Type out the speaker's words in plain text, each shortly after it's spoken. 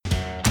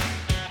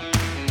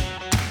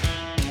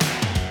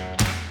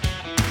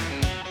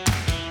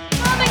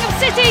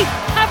City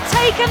have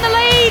taken the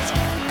lead.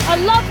 A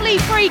lovely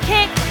free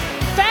kick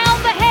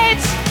found the head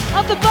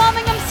of the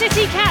Birmingham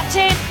City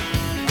captain.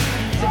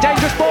 It's a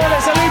dangerous ball,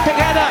 it's a looping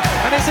header,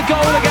 and it's a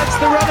goal against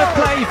the run of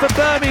play for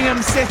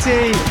Birmingham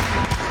City.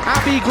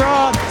 Abby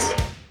Grant.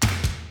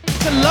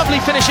 It's a lovely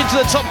finish into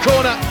the top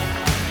corner.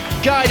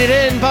 Guided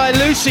in by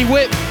Lucy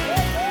Whip.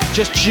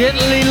 Just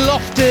gently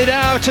lofted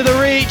out to the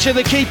reach of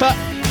the keeper.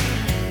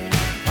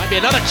 Might be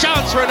another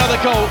chance for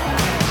another goal.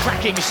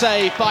 Cracking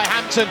save by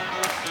Hampton.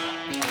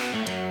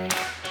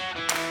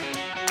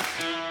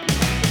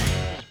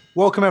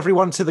 Welcome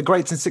everyone to the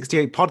Greats in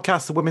 68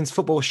 podcast, the women's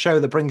football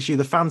show that brings you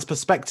the fans'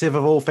 perspective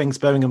of all things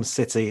Birmingham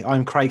City.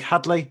 I'm Craig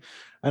Hadley,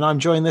 and I'm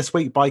joined this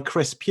week by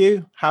Chris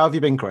Pugh. How have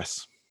you been,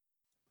 Chris?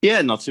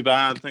 Yeah, not too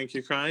bad. Thank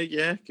you, Craig.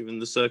 Yeah, given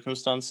the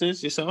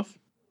circumstances. Yourself?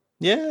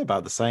 Yeah,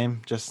 about the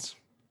same. Just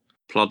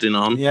plodding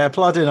on. Yeah,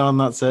 plodding on.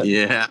 That's it.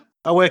 Yeah.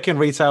 I work in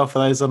retail for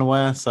those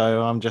unaware,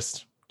 so I'm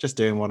just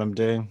doing what I'm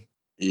doing.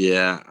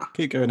 Yeah.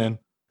 Keep going in.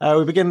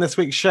 We begin this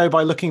week's show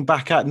by looking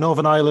back at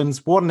Northern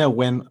Ireland's 1-0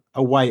 win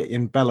away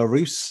in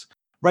Belarus.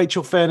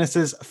 Rachel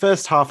Furness's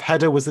first half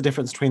header was the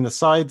difference between the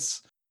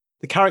sides.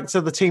 The character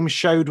the team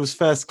showed was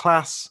first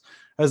class,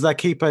 as their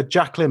keeper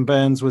Jacqueline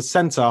Burns was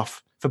sent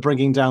off for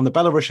bringing down the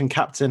Belarusian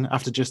captain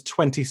after just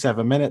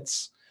 27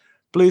 minutes.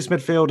 Blues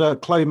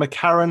midfielder Chloe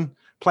McCarron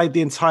played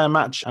the entire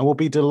match and will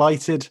be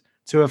delighted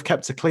to have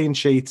kept a clean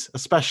sheet,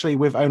 especially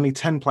with only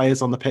 10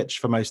 players on the pitch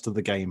for most of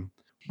the game.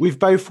 We've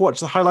both watched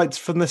the highlights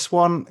from this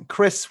one.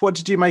 Chris, what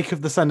did you make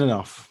of the sending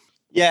off?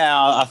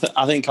 Yeah,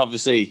 I think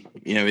obviously,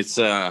 it's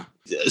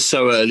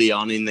so early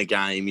on in the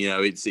game,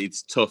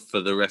 it's tough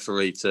for the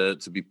referee to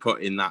be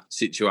put in that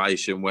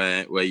situation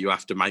where you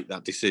have to make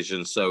that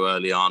decision so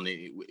early on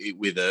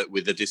with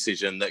a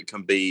decision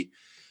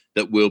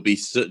that will be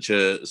such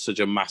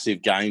a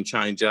massive game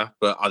changer.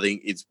 But I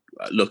think it's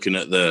looking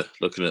at the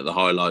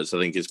highlights, I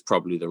think it's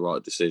probably the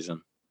right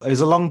decision. It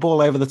was a long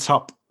ball over the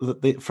top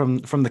from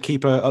the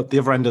keeper at the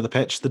other end of the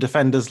pitch. The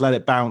defenders let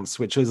it bounce,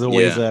 which is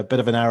always a bit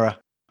of an error.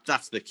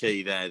 That's the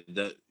key there.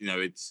 That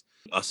it's,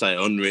 I say,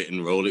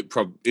 unwritten rule. It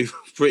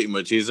pretty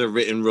much is a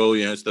written rule.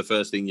 It's the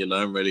first thing you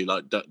learn, really.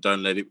 Like,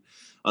 don't let it,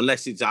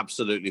 unless it's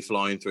absolutely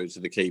flying through to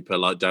the keeper.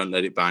 Like, don't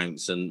let it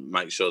bounce, and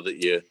make sure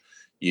that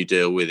you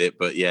deal with it.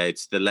 But yeah,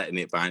 it's the letting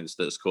it bounce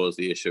that's caused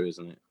the issue,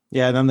 isn't it?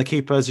 Yeah, and then the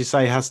keeper, as you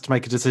say, has to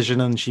make a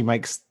decision, and she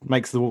makes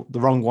the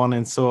wrong one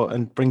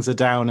and brings her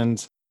down.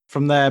 And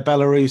from there,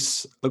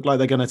 Belarus look like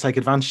they're going to take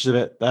advantage of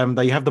it.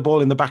 They have the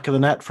ball in the back of the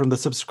net from the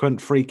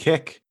subsequent free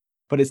kick,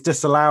 but it's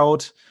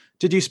disallowed.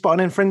 Did you spot an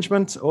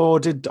infringement,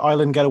 or did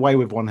Ireland get away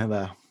with one here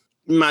there?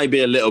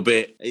 Maybe a little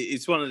bit.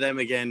 It's one of them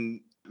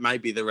again.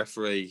 Maybe the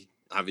referee,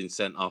 having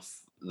sent off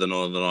the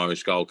Northern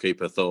Irish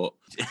goalkeeper, thought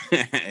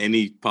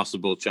any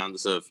possible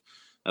chance of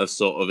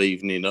sort of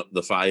evening up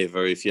the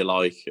favour, if you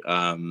like.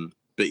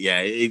 But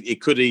yeah,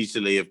 it could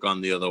easily have gone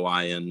the other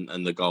way,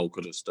 and the goal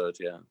could have stood,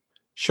 yeah.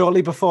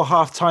 Shortly before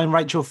half-time,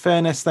 Rachel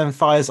Furness then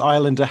fires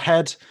Ireland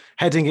ahead,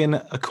 heading in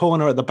a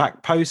corner at the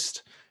back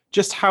post.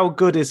 Just how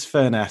good is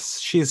Furness?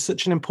 She is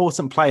such an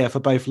important player for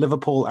both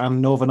Liverpool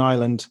and Northern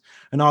Ireland,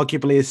 and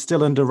arguably is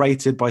still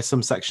underrated by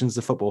some sections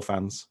of football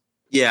fans.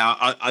 Yeah,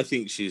 I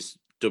think she's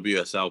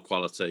WSL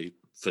quality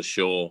for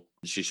sure.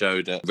 She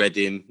showed at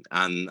Reading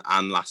and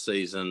last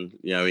season,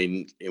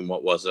 in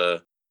what was an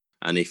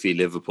iffy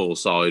Liverpool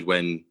side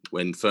when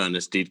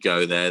Furness did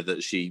go there,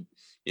 that she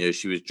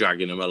was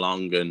dragging them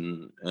along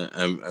and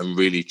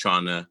really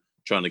trying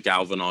to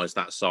galvanise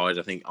that side.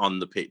 I think on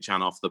the pitch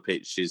and off the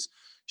pitch, she's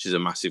a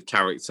massive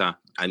character.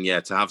 And yeah,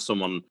 to have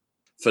someone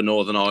for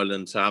Northern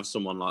Ireland, to have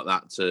someone like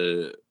that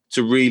to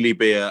really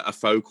be a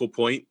focal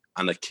point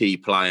and a key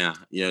player,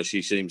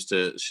 she seems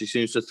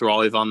to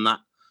thrive on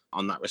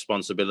that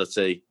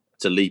responsibility,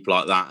 to leap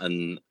like that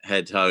and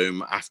head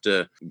home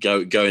after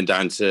going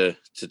down to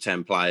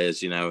 10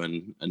 players,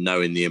 and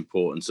knowing the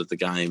importance of the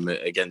game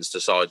against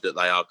a side that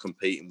they are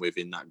competing with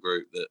in that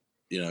group. That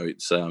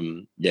it's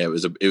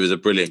it was a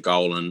brilliant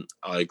goal, and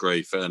I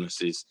agree.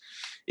 Furness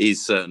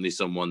is certainly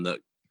someone that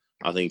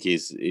I think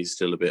is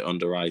still a bit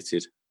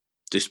underrated,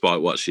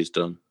 despite what she's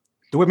done.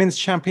 The Women's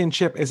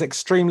Championship is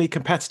extremely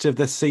competitive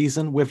this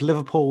season, with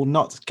Liverpool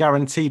not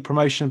guaranteed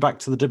promotion back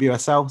to the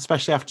WSL,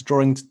 especially after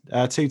drawing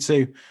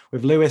 2-2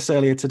 with Lewis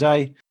earlier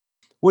today.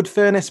 Would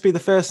Furness be the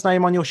first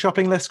name on your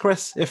shopping list,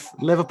 Chris, if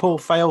Liverpool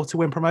fail to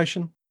win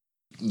promotion?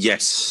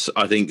 Yes,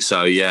 I think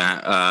so,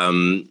 yeah.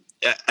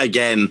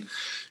 Again,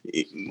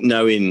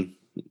 knowing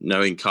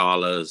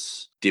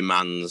Carla's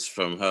demands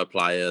from her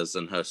players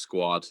and her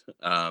squad,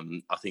 I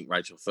think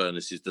Rachel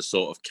Furness is the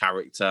sort of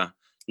character,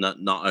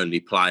 not only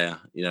player,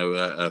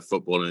 a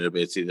footballing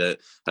ability,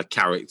 a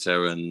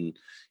character, and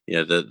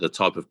the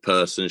type of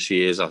person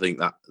she is. I think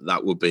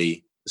that would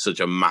be such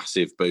a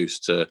massive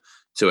boost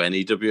to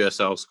any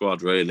WSL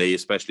squad, really,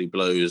 especially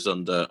Blues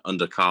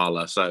under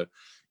Carla. So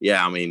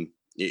yeah, I mean,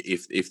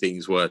 if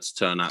things were to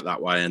turn out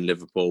that way and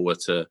Liverpool were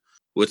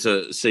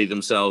to see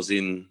themselves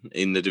in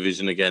the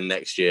division again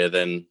next year,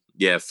 then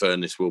yeah,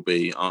 Furness will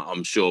be.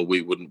 I'm sure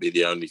we wouldn't be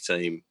the only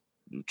team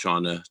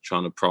trying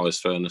to prize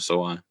Furness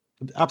away.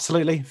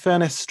 Absolutely.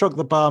 Furness struck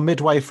the bar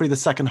midway through the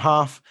second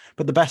half,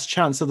 but the best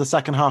chance of the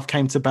second half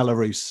came to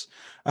Belarus.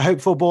 A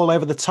hopeful ball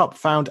over the top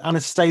found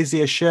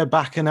Anastasia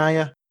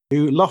Sherbakanaya,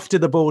 who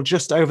lofted the ball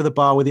just over the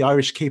bar with the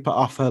Irish keeper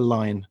off her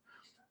line.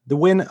 The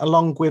win,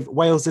 along with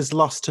Wales's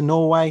loss to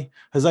Norway,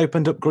 has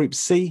opened up Group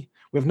C,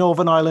 with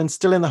Northern Ireland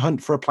still in the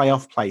hunt for a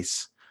playoff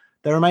place.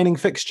 Their remaining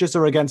fixtures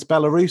are against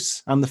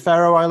Belarus and the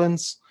Faroe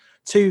Islands,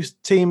 two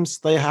teams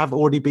they have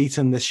already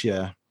beaten this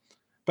year.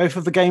 Both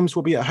of the games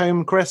will be at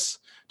home, Chris.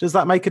 Does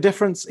that make a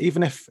difference,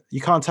 even if you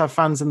can't have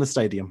fans in the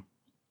stadium?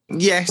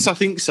 Yes, I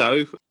think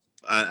so.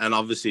 And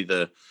obviously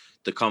the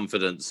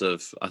confidence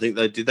of, I think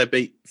they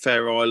beat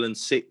Faroe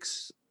Islands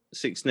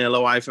 6-0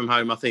 away from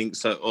home, I think.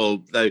 So,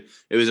 although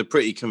it was a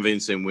pretty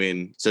convincing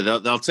win. So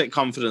they'll take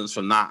confidence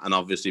from that and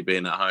obviously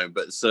being at home.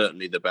 But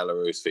certainly the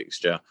Belarus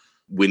fixture,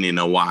 winning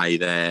away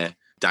there,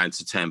 down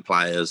to 10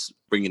 players,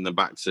 bringing them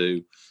back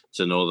to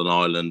Northern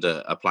Ireland,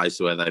 a place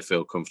where they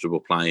feel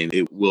comfortable playing,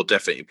 it will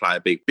definitely play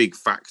a big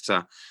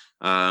factor.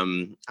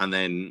 And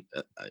then,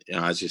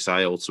 as you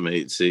say,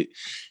 ultimately,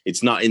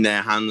 it's not in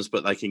their hands,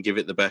 but they can give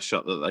it the best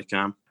shot that they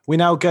can. We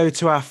now go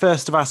to our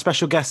first of our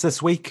special guests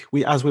this week,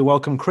 as we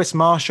welcome Chris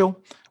Marshall,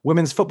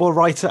 women's football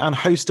writer and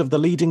host of the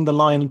Leading the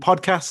Line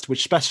podcast,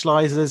 which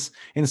specialises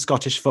in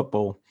Scottish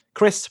football.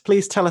 Chris,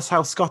 please tell us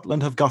how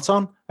Scotland have got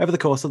on over the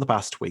course of the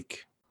past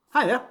week.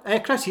 Hi there,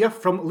 Chris here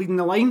from Leading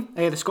the Line,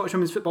 the Scottish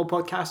Women's Football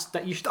podcast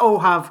that you should all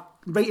have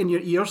right in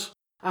your ears.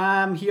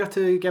 I'm here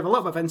to give a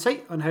little bit of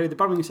insight on how the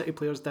Birmingham City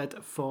players did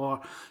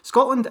for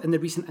Scotland in the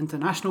recent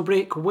international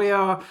break,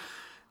 where,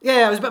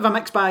 it was a bit of a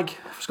mixed bag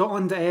for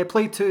Scotland.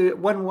 Played to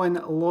win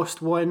one,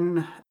 lost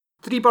one.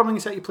 3 Birmingham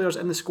City players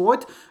in the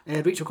squad: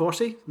 Rachel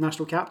Corsie,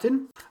 national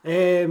captain,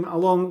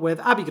 along with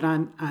Abby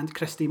Grant and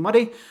Christy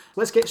Murray.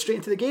 Let's get straight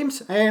into the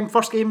games.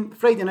 First game,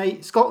 Friday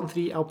night, Scotland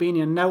 3,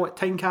 Albania 0 at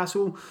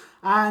Tynecastle,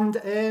 and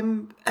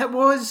it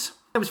was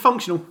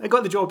functional. It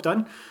got the job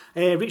done.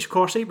 Rachel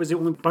Corsie was the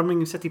only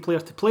Birmingham City player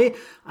to play,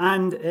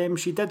 and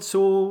she did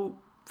so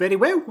very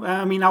well.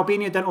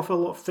 Albania didn't offer a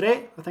lot of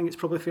threat, I think it's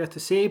probably fair to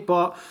say,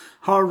 but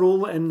her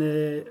role in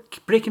the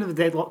breaking of the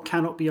deadlock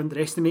cannot be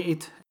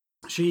underestimated.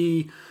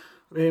 She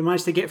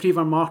managed to get free of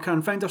her marker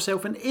and found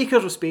herself in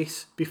acres of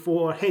space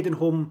before heading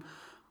home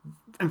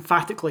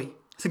emphatically.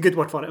 It's a good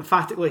word for it,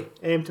 emphatically,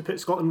 to put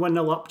Scotland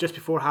 1-0 up just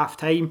before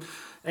half-time.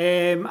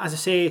 As I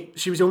say,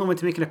 she was the only one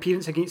to make an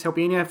appearance against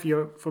Albania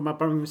from a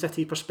Birmingham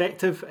City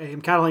perspective.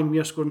 Caroline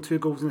Weir scoring 2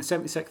 goals in the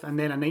 76th and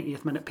then a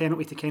 90th minute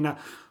penalty to kind of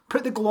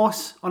put the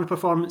gloss on a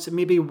performance that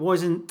maybe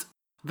wasn't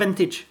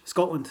vintage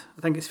Scotland,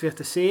 I think it's fair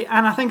to say.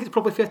 And I think it's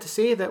probably fair to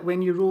say that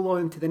when you roll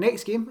on to the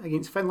next game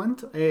against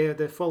Finland,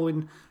 the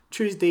following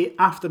Tuesday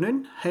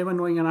afternoon, how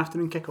annoying an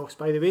afternoon kickoffs,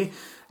 by the way,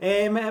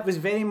 it was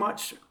very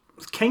much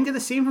kind of the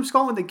same from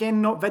Scotland,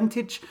 again, not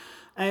vintage.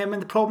 And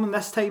the problem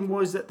this time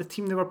was that the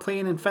team they were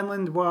playing in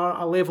Finland were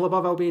a level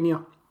above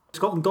Albania.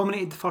 Scotland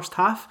dominated the first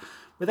half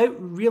without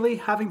really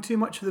having too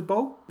much of the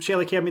ball.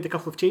 Shelley Kerr made a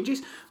couple of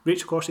changes.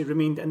 Rachel Corsie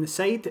remained in the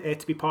side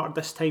to be partnered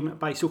this time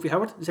by Sophie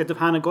Howard instead of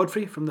Hannah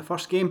Godfrey from the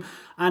first game.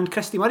 And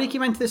Christy Murray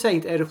came into the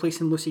side,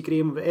 replacing Lucy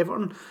Graham of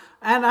Everton.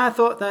 And I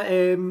thought that,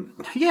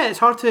 it's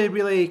hard to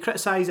really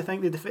criticise, I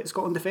think, the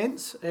Scotland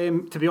defence,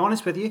 to be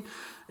honest with you.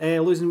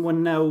 Losing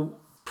 1-0,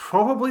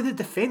 probably the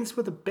defence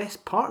were the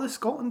best part of the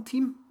Scotland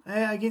team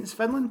against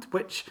Finland,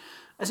 which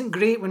isn't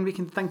great when we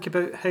can think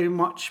about how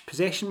much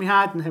possession we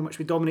had and how much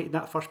we dominated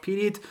that first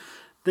period.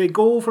 The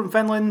goal from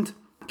Finland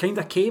kind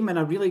of came in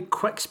a really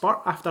quick spurt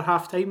after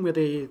half-time where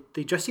they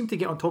just seemed to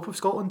get on top of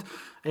Scotland.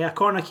 A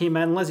corner came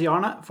in, Lizzie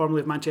Arnott,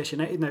 formerly of Manchester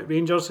United, now at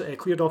Rangers,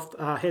 cleared off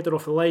a header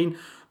off the line,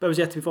 but was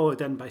yet to be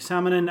followed in by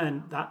Salmonen,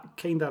 and that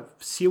kind of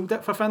sealed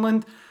it for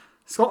Finland.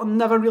 Scotland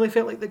never really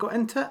felt like they got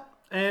into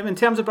it. In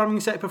terms of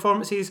Birmingham City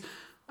performances,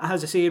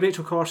 as I say,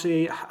 Rachel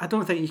Corsie, I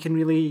don't think you can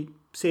really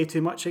say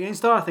too much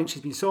against her. I think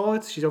she's been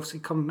solid. She's obviously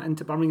come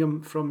into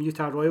Birmingham from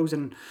Utah Royals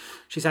and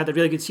she's had a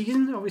really good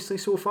season, obviously,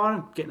 so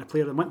far, getting a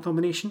Player of the Month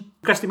nomination.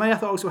 Christy Murray, I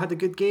thought, also had a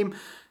good game.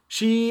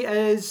 She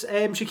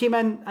came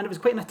in and it was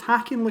quite an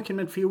attacking looking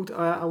midfield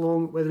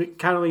along with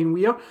Caroline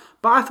Weir,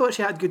 but I thought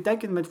she had good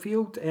dig in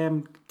midfield,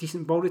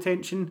 decent ball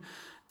retention.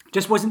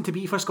 Just wasn't to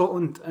be for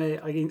Scotland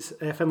against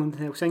Finland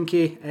and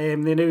Helsinki.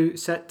 They now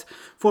sit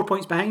 4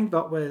 points behind,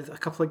 but with a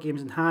couple of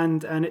games in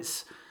hand, and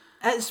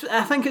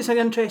I think it's an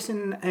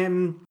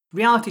interesting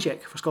reality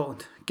check for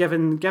Scotland,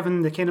 given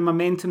the kind of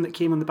momentum that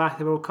came on the back of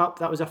the World Cup.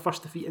 That was our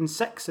first defeat in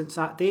 6 since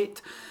that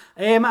date,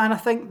 and I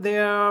think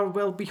there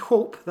will be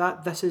hope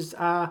that this is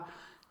a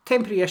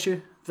temporary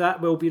issue that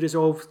will be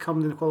resolved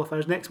come the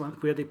qualifiers next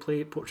month, where they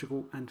play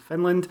Portugal and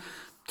Finland.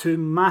 2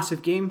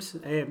 massive games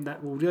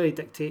that will really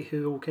dictate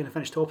who will kind of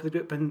finish top of the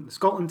group, and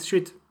Scotland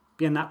should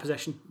be in that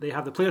position. They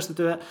have the players to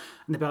do it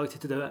and the ability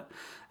to do it.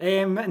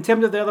 In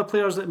terms of the other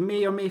players that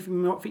may or may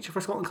not feature for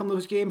Scotland come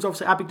those games,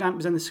 obviously Abby Grant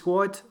was in the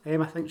squad. I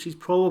think she's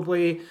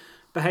probably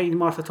behind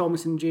Martha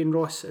Thomas and Jane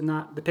Ross in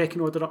the pecking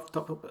order up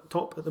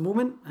top at the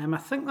moment. I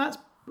think that's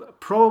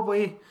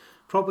probably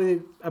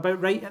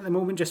about right at the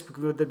moment, just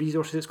with the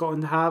resources that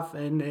Scotland have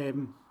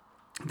in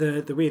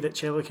the way that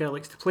Chelsea Kerr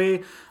likes to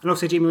play. And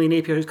also Jamie Lee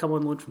Napier, who's come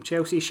on loan from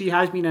Chelsea. She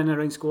has been in and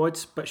around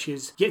squads, but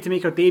she's yet to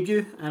make her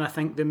debut, and I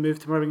think the move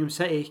to Birmingham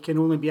City can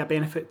only be a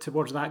benefit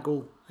towards that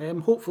goal.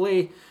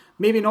 Hopefully,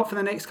 maybe not for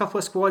the next couple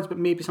of squads, but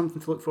maybe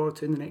something to look forward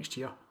to in the next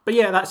year. But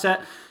yeah, that's it.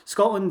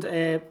 Scotland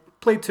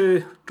played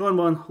 2, drawn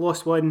 1,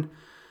 lost 1.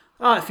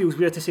 It feels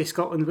weird to say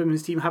Scotland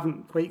women's team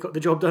haven't quite got the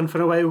job done for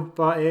a while,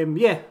 but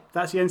yeah,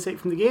 that's the insight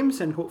from the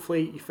games, and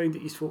hopefully you found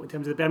it useful in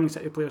terms of the Birmingham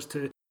City players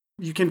too.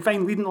 You can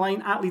find Leading the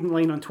Line at Leading the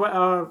Line on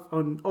Twitter,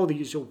 on all the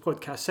usual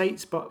podcast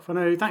sites. But for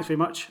now, thanks very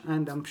much,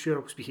 and I'm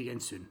sure I'll speak again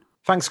soon.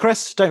 Thanks,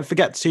 Chris. Don't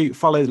forget to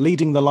follow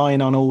Leading the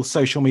Line on all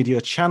social media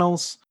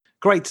channels.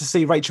 Great to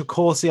see Rachel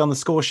Corsie on the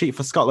score sheet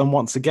for Scotland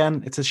once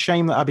again. It's a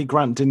shame that Abby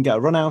Grant didn't get a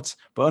run out,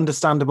 but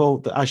understandable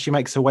that as she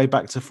makes her way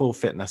back to full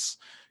fitness.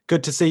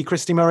 Good to see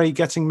Christy Murray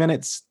getting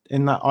minutes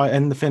in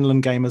the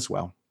Finland game as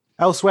well.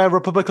 Elsewhere,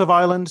 Republic of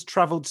Ireland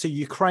travelled to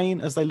Ukraine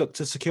as they look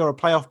to secure a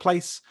playoff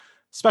place.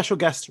 Special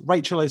guest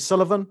Rachel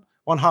O'Sullivan,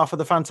 one half of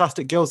the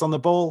fantastic Girls on the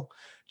Ball,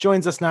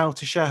 joins us now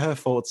to share her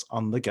thoughts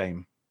on the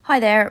game. Hi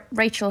there,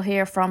 Rachel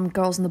here from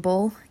Girls on the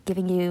Ball,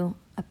 giving you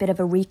a bit of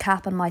a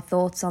recap on my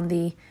thoughts on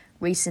the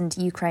recent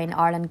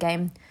Ukraine-Ireland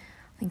game.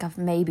 I think I've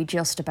maybe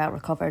just about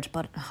recovered,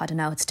 but I don't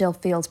know, it still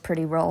feels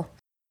pretty raw.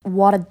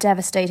 What a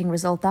devastating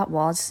result that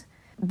was.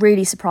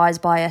 Really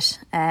surprised by it,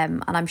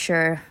 and I'm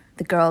sure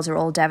the girls are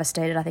all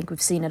devastated. I think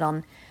we've seen it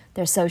on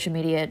their social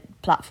media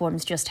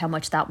platforms just how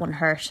much that one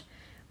hurt.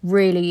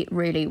 Really,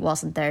 really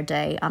wasn't their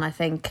day, and I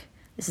think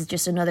this is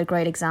just another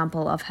great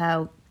example of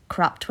how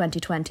crap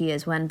 2020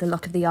 is when the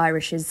luck of the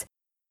Irish is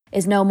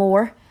no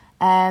more.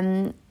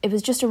 It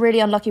was just a really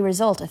unlucky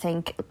result. I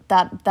think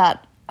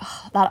that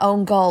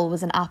own goal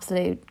was an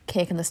absolute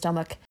kick in the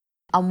stomach,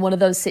 and one of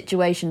those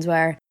situations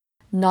where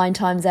 9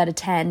 times out of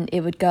 10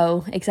 it would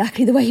go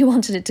exactly the way you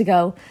wanted it to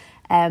go,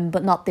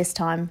 but not this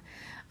time.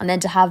 And then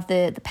to have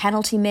the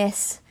penalty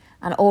miss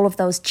and all of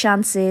those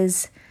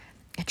chances,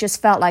 it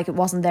just felt like it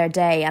wasn't their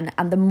day.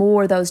 And the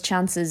more those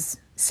chances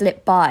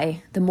slipped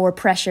by, the more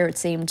pressure it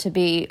seemed to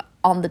be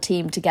on the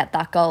team to get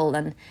that goal.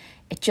 And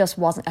it just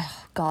wasn't,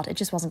 it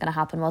just wasn't going to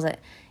happen, was it?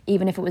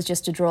 Even if it was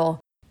just a draw.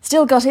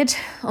 Still gutted,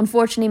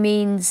 unfortunately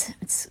means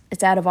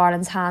it's out of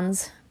Ireland's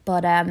hands.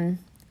 But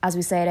as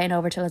we say, it ain't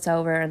over till it's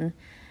over. And,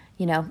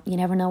 you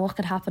never know what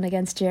could happen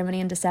against Germany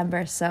in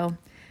December. So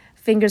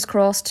fingers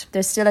crossed,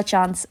 there's still a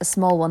chance, a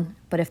small one.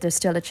 But if there's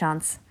still a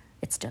chance,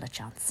 it's still a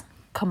chance.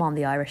 Come on,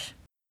 the Irish.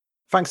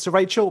 Thanks to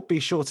Rachel. Be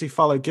sure to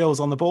follow Girls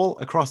on the Ball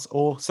across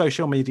all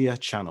social media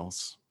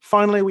channels.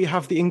 Finally, we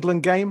have the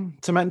England game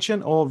to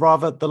mention, or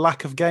rather the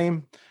lack of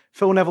game.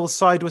 Phil Neville's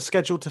side was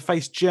scheduled to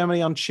face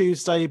Germany on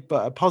Tuesday,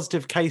 but a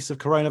positive case of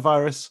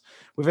coronavirus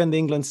within the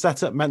England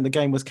setup meant the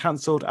game was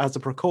cancelled as a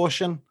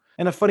precaution.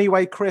 In a funny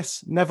way,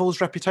 Chris,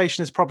 Neville's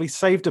reputation is probably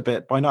saved a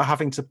bit by not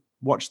having to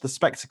watch the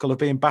spectacle of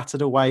being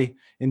battered away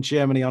in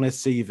Germany on his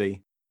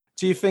CV.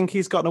 Do you think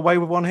he's gotten away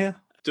with one here?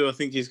 Do I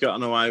think he's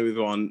gotten away with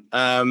one?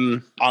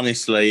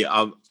 Honestly,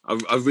 I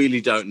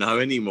really don't know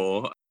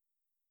anymore.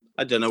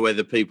 I don't know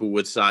whether people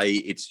would say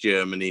it's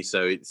Germany,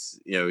 so it's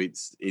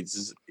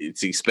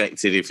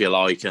expected, if you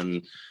like,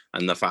 and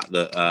the fact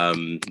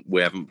that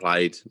we haven't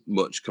played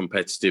much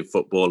competitive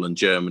football, and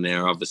Germany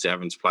are obviously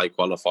having to play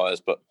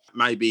qualifiers. But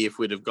maybe if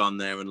we'd have gone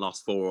there and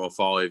lost 4 or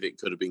 5, it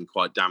could have been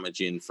quite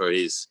damaging for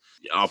his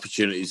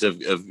opportunities of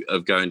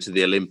going to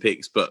the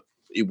Olympics. But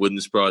it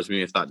wouldn't surprise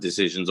me if that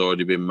decision's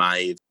already been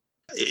made.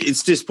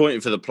 It's disappointing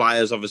for the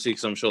players, obviously,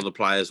 because I'm sure the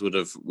players would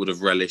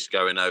have relished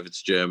going over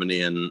to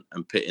Germany and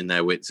pitting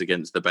their wits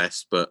against the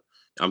best. But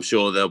I'm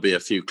sure there'll be a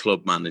few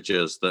club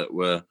managers that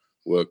were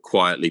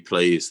quietly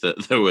pleased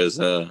that there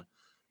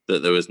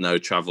was no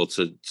travel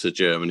to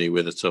Germany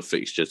with a tough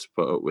fixture to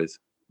put up with.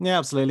 Yeah,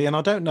 absolutely. And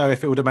I don't know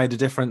if it would have made a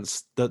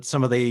difference that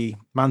some of the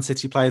Man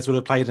City players would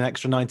have played an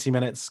extra 90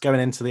 minutes going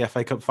into the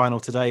FA Cup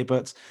final today.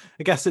 But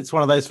I guess it's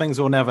one of those things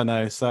we'll never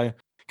know. So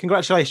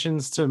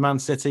congratulations to Man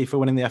City for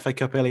winning the FA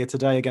Cup earlier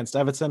today against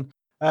Everton.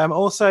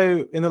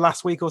 Also, in the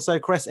last week or so,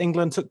 Chris,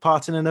 England took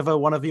part in another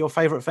one of your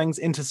favourite things,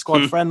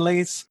 inter-squad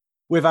friendlies,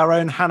 with our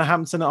own Hannah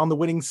Hampton on the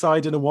winning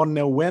side in a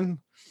 1-0 win.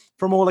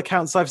 From all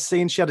accounts I've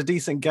seen, she had a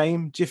decent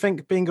game. Do you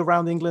think being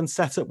around the England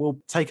setup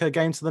will take her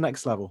game to the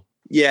next level?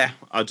 Yeah,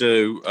 I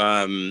do.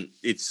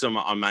 It's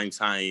something I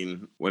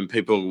maintain when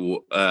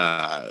people...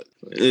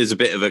 there's a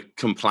bit of a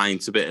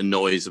complaint, a bit of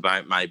noise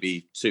about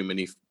maybe too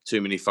many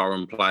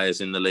foreign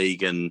players in the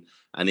league and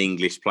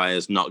English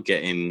players not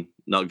getting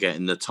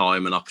the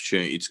time and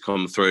opportunity to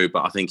come through.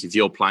 But I think if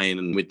you're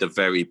playing with the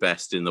very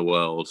best in the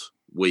world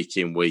week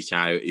in, week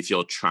out, if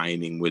you're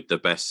training with the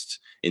best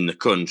in the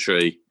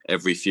country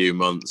every few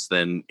months,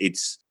 then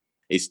it's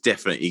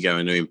definitely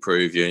going to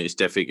improve you and it's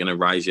definitely going to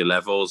raise your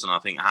levels. And I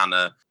think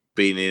Hannah,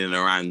 being in and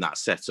around that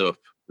setup,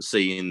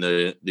 seeing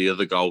the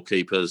other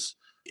goalkeepers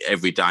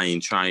every day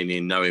in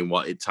training, knowing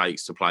what it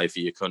takes to play for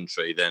your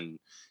country, then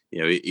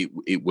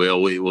it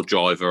will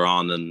drive her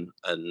on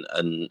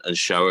and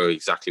show her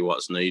exactly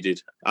what's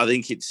needed. I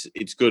think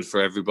it's good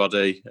for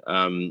everybody.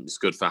 It's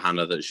good for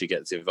Hannah that she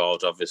gets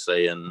involved,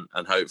 obviously, and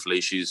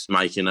hopefully she's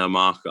making her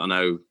mark. I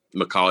know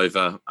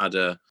McIver had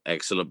a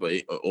excellent,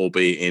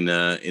 albeit in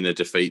a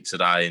defeat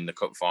today in the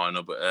cup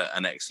final, but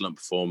an excellent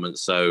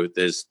performance. So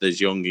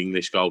there's young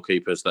English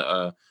goalkeepers that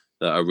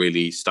are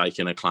really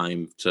staking a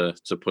claim to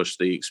push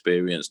the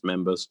experienced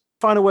members.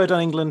 Final word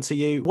on England to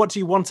you. What do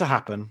you want to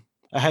happen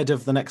ahead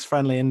of the next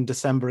friendly in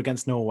December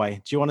against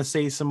Norway? Do you want to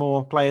see some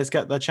more players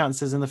get their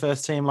chances in the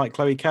first team like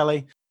Chloe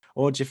Kelly?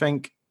 Or do you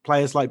think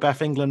players like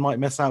Beth England might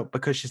miss out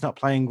because she's not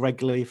playing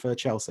regularly for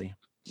Chelsea?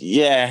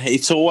 Yeah,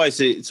 it's always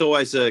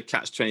a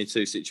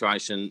catch-22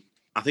 situation.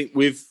 I think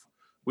with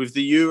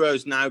the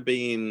Euros now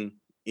being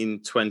in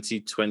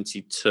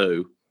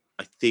 2022,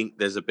 I think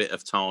there's a bit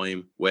of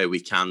time where we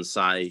can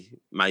say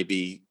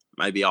maybe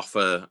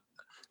offer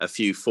a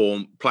few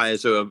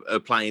players who are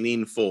playing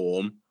in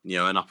form,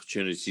 an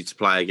opportunity to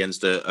play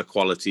against a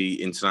quality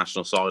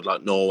international side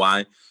like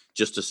Norway,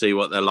 just to see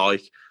what they're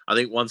like. I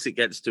think once it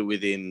gets to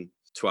within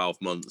 12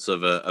 months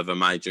of a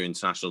major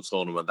international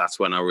tournament, that's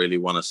when I really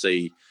want to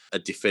see a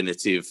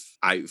definitive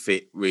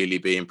outfit really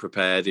being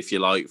prepared, if you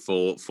like,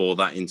 for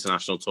that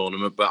international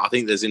tournament. But I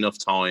think there's enough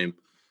time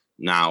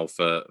now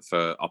for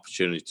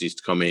opportunities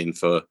to come in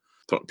for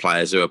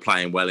players who are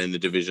playing well in the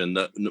division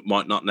that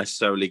might not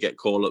necessarily get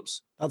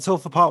call-ups. That's all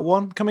for part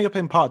one. Coming up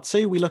in part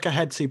two, we look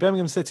ahead to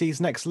Birmingham City's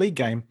next league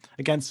game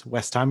against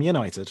West Ham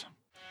United.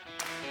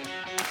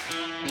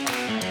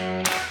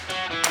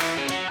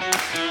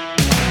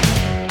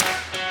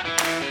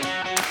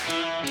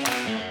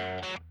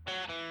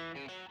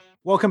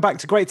 Welcome back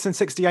to Greatson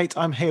 68.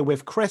 I'm here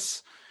with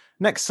Chris.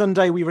 Next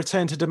Sunday, we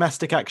return to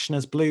domestic action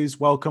as Blues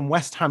welcome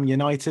West Ham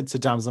United to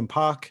Damson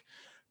Park.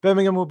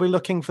 Birmingham will be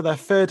looking for their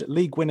third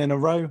league win in a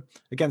row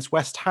against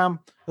West Ham,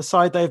 a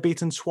side they have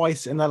beaten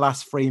twice in their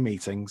last 3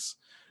 meetings.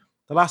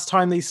 The last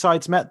time these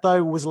sides met,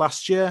 though, was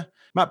last year.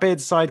 Matt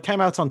Beard's side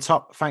came out on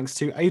top thanks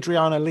to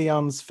Adriana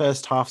Leon's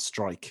first half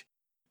strike.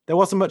 There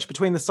wasn't much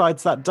between the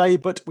sides that day,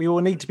 but we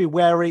will need to be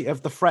wary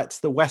of the threats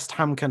that West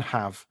Ham can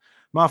have.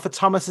 Martha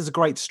Thomas is a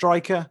great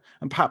striker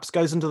and perhaps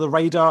goes under the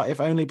radar if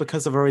only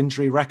because of her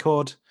injury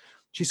record.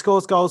 She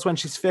scores goals when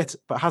she's fit,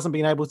 but hasn't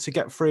been able to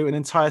get through an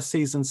entire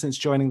season since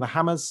joining the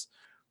Hammers.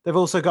 They've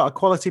also got a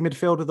quality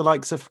midfield with the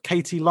likes of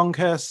Katie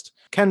Longhurst,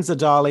 Kenza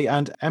Darley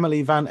and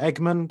Emily Van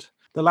Egmond,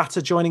 the latter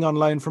joining on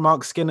loan from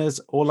Mark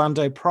Skinner's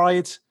Orlando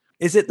Pride.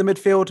 Is it the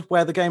midfield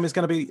where the game is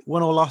going to be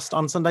won or lost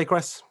on Sunday,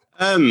 Chris?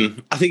 I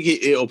think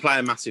it'll play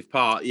a massive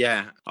part,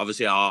 yeah.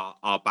 Obviously,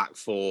 our back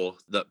four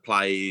that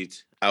played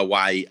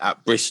away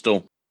at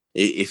Bristol,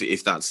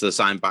 if that's the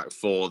same back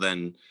four,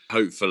 then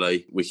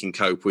hopefully we can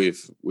cope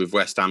with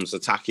West Ham's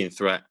attacking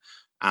threat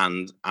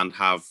and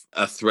have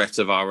a threat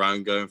of our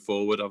own going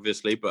forward,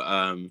 obviously. But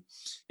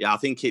I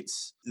think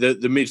it's the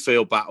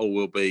midfield battle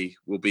will be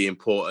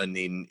important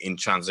in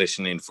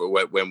transitioning for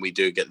when we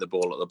do get the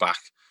ball at the back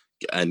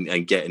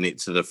and getting it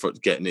to the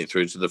front, getting it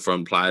through to the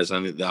front players.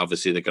 I think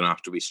obviously they're going to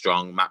have to be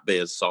strong. Matt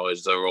Beard's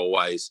sides are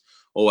always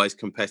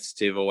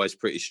competitive, always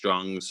pretty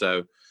strong.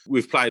 So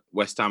we've played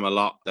West Ham a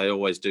lot. They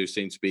always do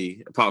seem to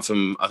be, apart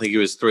from, I think it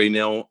was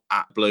 3-0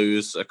 at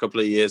Blues a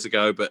couple of years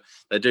ago, but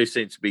they do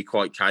seem to be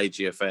quite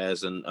cagey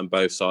affairs and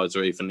both sides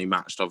are evenly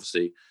matched.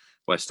 Obviously,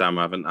 West Ham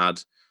haven't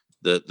had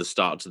the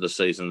start to the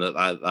season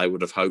that they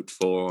would have hoped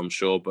for, I'm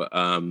sure. But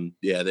I'm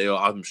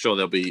sure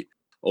they'll be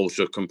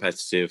ultra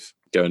competitive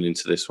going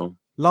into this one.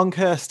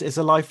 Longhurst is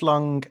a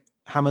lifelong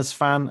Hammers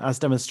fan, as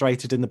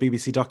demonstrated in the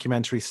BBC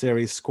documentary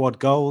series Squad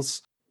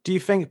Goals. Do you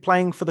think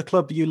playing for the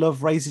club you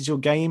love raises your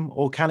game,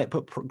 or can it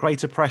put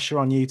greater pressure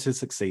on you to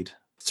succeed?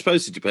 I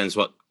suppose it depends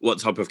what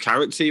type of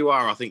character you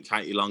are. I think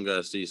Katie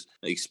Longhurst is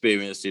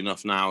experienced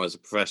enough now as a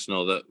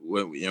professional that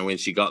when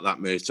she got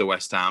that move to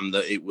West Ham,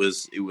 that it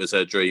was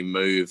her dream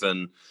move,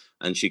 and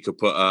she could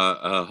put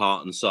her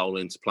heart and soul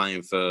into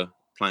playing for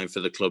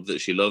the club that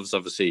she loves.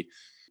 Obviously,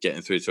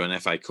 getting through to an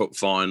FA Cup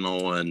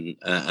final and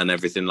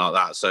everything like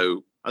that.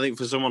 So I think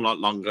for someone like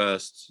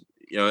Longhurst,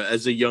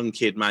 as a young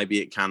kid,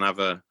 maybe it can have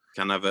a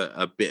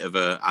bit of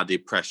a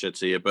added pressure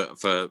to you, but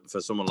for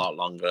someone like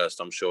Longhurst,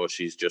 I'm sure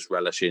she's just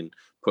relishing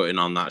putting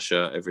on that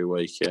shirt every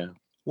week. Yeah.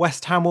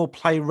 West Ham will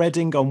play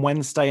Reading on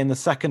Wednesday in the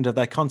second of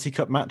their Conti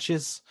Cup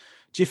matches.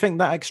 Do you think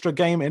that extra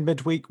game in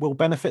midweek will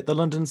benefit the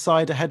London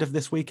side ahead of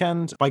this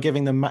weekend by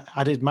giving them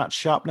added match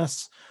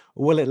sharpness,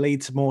 or will it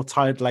lead to more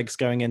tired legs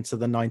going into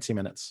the 90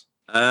 minutes?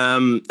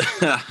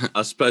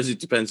 I suppose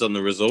it depends on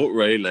the result,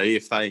 really.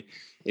 If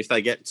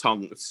they get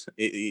tonked,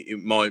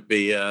 it might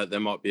be there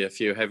might be a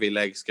few heavy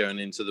legs going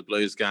into the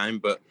Blues game.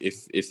 But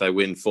if they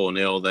win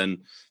 4-0,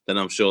 then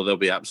I'm sure they'll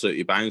be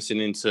absolutely bouncing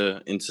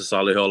into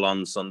Solihull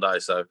on Sunday.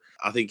 So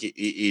I think it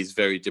is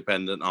very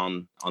dependent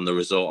on the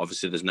result.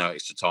 Obviously, there's no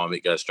extra time;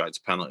 it goes straight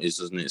to penalties,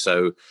 doesn't it?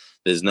 So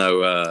there's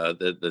no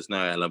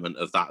element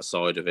of that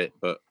side of it.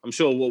 But I'm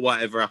sure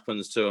whatever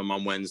happens to them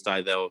on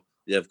Wednesday,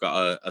 they've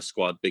got a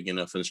squad big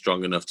enough and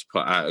strong enough to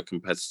put out a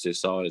competitive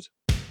side.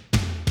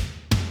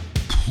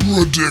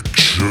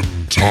 Prediction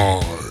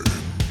time.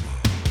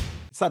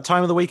 It's that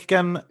time of the week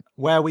again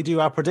where we do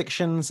our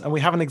predictions, and we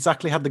haven't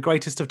exactly had the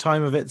greatest of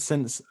time of it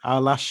since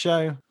our last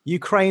show.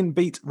 Ukraine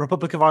beat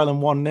Republic of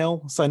Ireland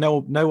 1-0, so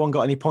no one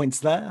got any points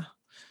there.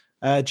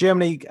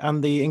 Germany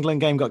and the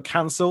England game got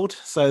cancelled,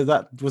 so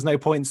that was no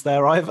points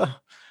there either.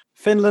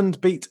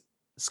 Finland beat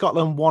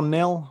Scotland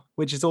 1-0,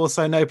 which is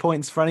also no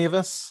points for any of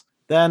us.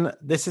 Then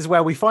this is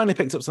where we finally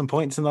picked up some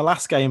points in the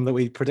last game that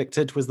we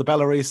predicted was the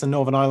Belarus and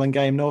Northern Ireland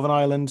game. Northern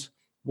Ireland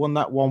won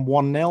that one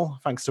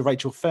 1-0, thanks to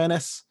Rachel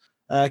Furness.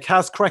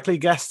 Kaz correctly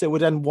guessed it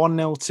would end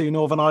 1-0 to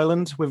Northern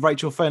Ireland with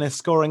Rachel Furness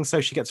scoring,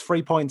 so she gets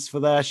 3 points for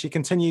there. She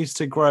continues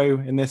to grow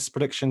in this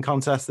prediction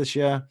contest this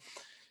year.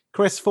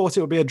 Chris thought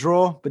it would be a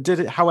draw, but did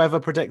it, however,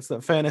 predict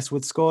that Furness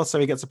would score, so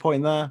he gets a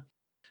point there.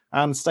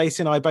 And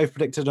Stacey and I both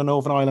predicted a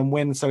Northern Ireland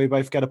win, so we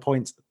both get a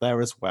point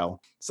there as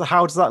well. So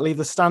how does that leave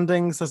the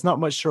standings? There's not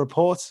much to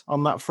report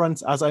on that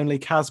front, as only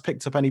Kaz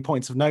picked up any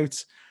points of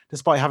note,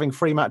 despite having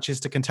 3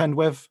 matches to contend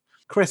with.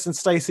 Chris and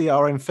Stacey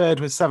are in third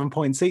with 7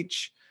 points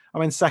each.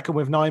 I'm in second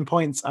with 9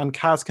 points, and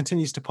Kaz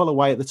continues to pull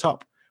away at the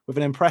top with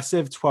an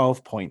impressive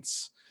 12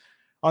 points.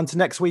 On to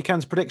next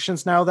weekend's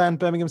predictions now then.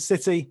 Birmingham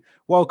City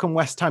welcome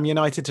West Ham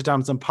United to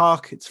Damson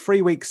Park. It's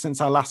 3 weeks since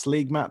our last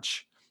league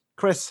match.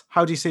 Chris,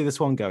 how do you see this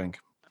one going?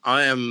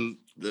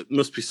 There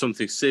must be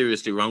something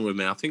seriously wrong with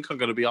me. I think I'm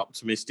going to be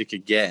optimistic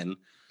again.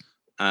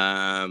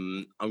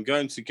 I'm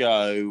going to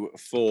go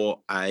for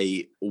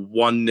a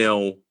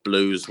 1-0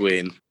 Blues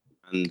win,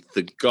 and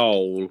the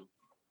goal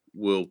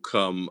will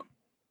come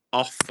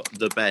off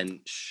the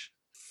bench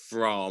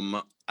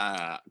from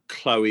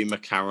Chloe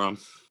McCarron.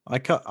 I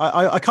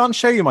can't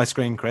show you my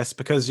screen, Chris,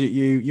 because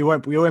you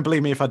won't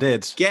believe me if I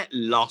did. Get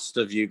lost,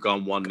 have you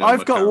gone 1-0?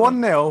 I've got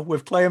 1-0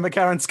 with Chloe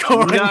McCarron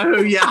scoring. No,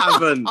 you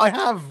haven't. I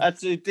have.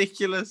 That's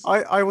ridiculous.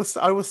 I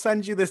will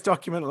send you this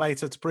document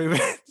later to prove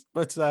it.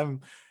 But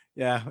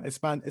yeah,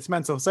 it's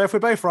mental. So if we're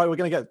both right, we're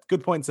going to get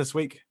good points this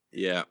week.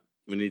 Yeah,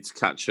 we need to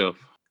catch up.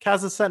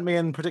 Kaz has sent me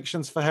in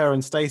predictions for her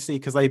and Stacey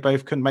because they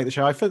both couldn't make the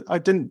show. I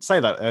didn't say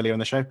that earlier in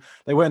the show.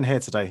 They weren't here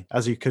today,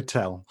 as you could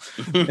tell.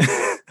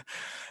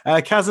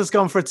 Kaz has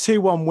gone for a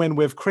 2-1 win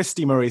with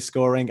Christy Murray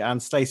scoring,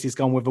 and Stacey's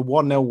gone with a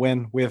 1-0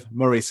 win with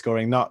Murray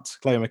scoring, not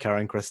Chloe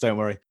McCarron, Chris, don't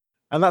worry.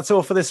 And that's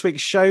all for this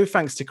week's show.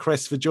 Thanks to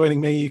Chris for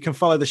joining me. You can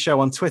follow the show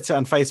on Twitter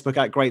and Facebook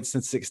at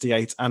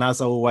GreatSince68. And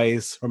as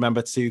always,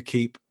 remember to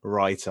keep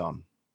right on.